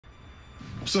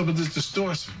What's up with this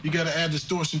distortion? You gotta add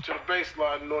distortion to the bass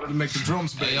line in order to make the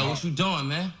drums better. Hey, yo, what you doing,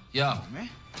 man? Yo, man.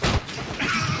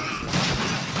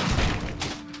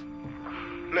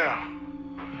 Now,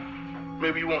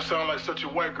 maybe you won't sound like such a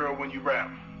white girl when you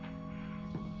rap.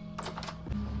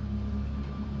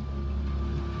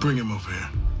 Bring him over here.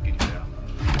 Get you down.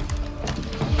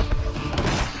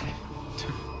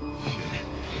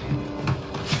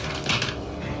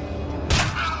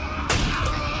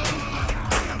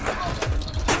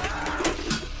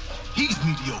 He's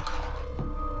mediocre.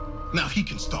 Now he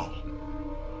can stall.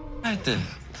 Right there.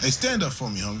 Hey, stand up for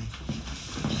me, homie.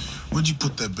 Where'd you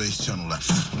put that bass channel at?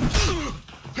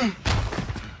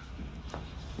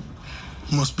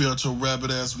 Must be out your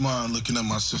rabbit-ass mind looking at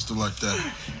my sister like that.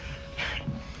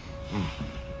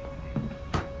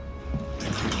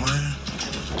 Think I'm playing?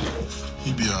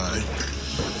 He be all right.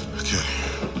 Okay.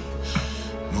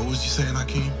 What was you saying,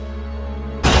 Hakeem?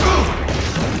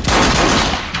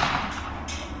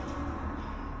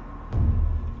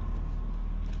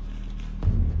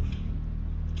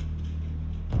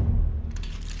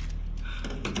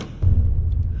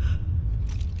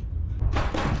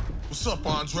 What's up,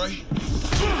 Andre?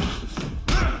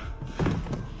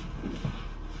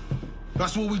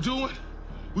 That's what we doing?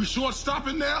 We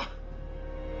short-stopping now?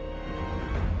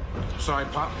 Sorry,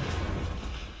 Pop.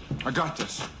 I got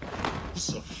this.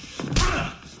 What's up?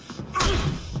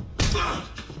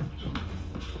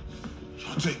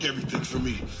 Y'all take everything from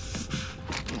me.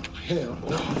 Oh, hell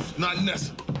no. Not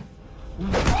Nessa.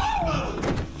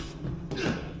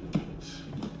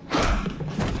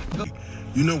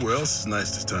 You know where else is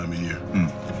nice this time of year?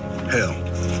 Hell.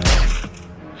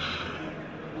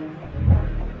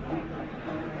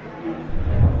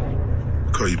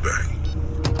 Call you back.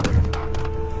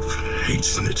 I hate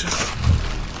snitches.